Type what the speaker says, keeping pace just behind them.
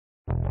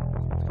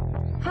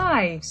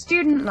Hi,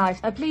 Student Life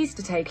are pleased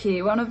to take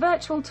you on a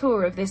virtual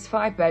tour of this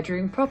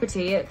 5-bedroom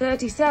property at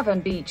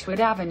 37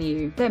 Beechwood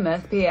Avenue,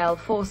 Plymouth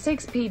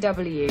PL4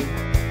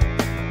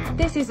 6PW.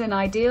 This is an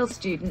ideal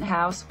student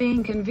house,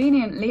 being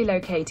conveniently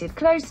located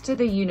close to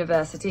the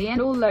university and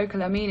all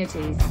local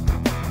amenities.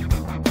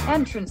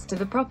 Entrance to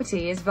the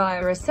property is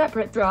via a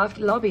separate draft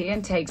lobby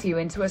and takes you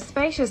into a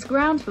spacious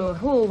ground floor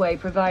hallway,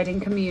 providing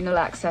communal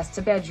access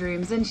to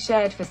bedrooms and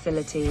shared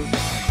facilities.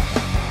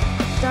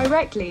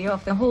 Directly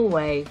off the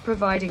hallway,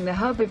 providing the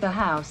hub of the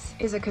house,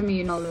 is a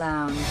communal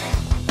lounge.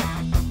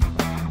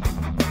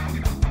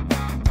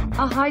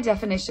 A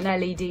high-definition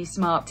LED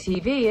smart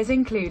TV is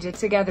included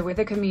together with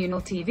a communal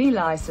TV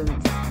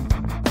license.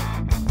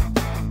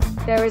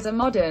 There is a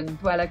modern,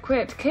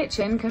 well-equipped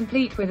kitchen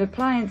complete with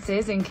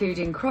appliances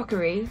including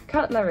crockery,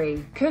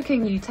 cutlery,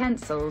 cooking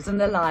utensils and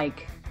the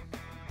like.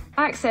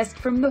 Accessed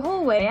from the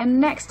hallway and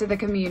next to the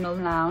communal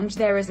lounge,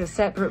 there is a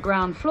separate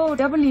ground floor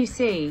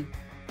WC.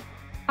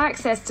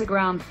 Access to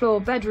ground floor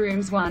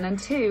bedrooms 1 and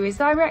 2 is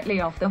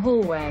directly off the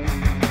hallway.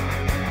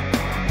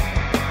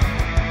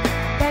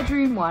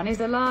 Bedroom 1 is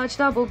a large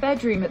double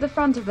bedroom at the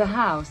front of the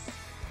house.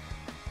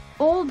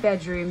 All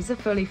bedrooms are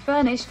fully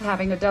furnished,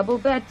 having a double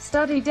bed,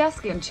 study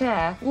desk and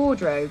chair,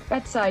 wardrobe,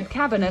 bedside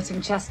cabinet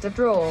and chest of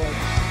drawers.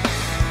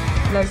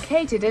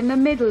 Located in the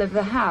middle of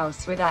the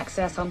house with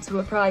access onto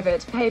a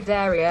private paved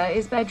area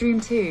is bedroom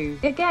 2.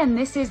 Again,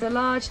 this is a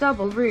large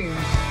double room.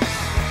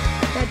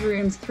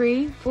 Bedrooms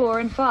 3, 4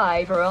 and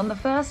 5 are on the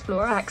first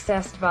floor,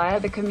 accessed via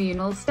the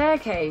communal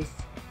staircase.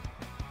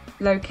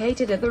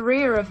 Located at the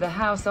rear of the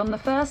house on the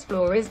first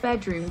floor is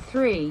bedroom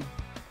 3.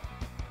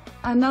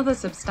 Another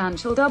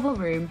substantial double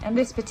room, and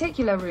this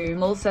particular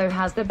room also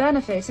has the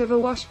benefit of a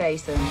wash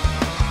basin.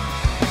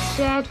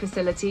 Shared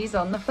facilities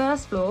on the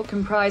first floor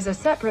comprise a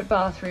separate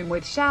bathroom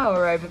with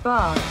shower over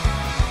bath,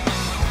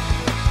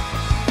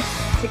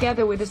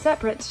 together with a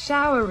separate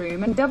shower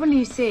room and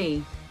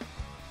WC.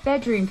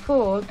 Bedroom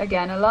 4,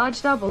 again a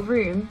large double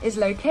room, is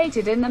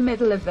located in the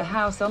middle of the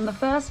house on the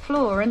first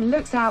floor and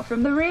looks out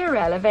from the rear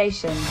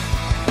elevation.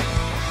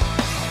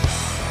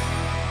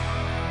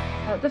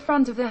 At the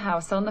front of the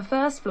house on the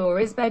first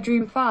floor is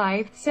bedroom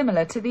 5,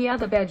 similar to the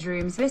other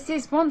bedrooms. This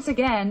is once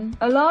again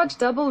a large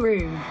double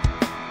room.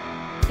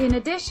 In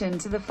addition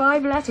to the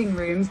 5 letting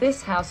rooms,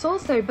 this house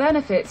also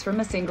benefits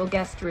from a single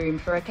guest room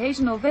for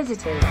occasional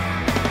visitors.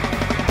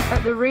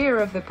 At the rear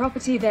of the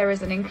property there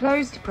is an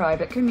enclosed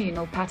private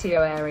communal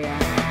patio area.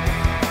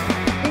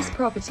 This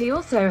property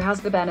also has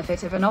the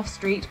benefit of an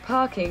off-street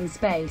parking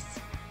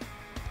space.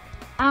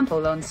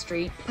 Ample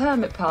on-street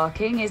permit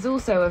parking is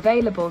also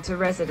available to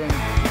residents.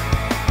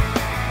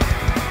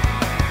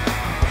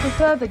 For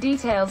further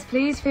details,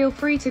 please feel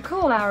free to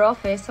call our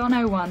office on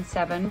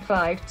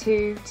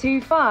 01752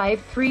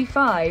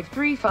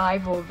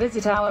 253535 or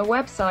visit our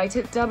website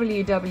at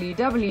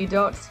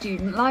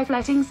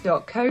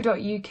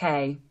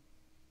www.studentlifelettings.co.uk.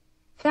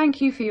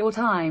 Thank you for your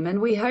time and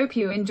we hope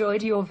you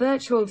enjoyed your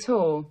virtual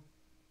tour.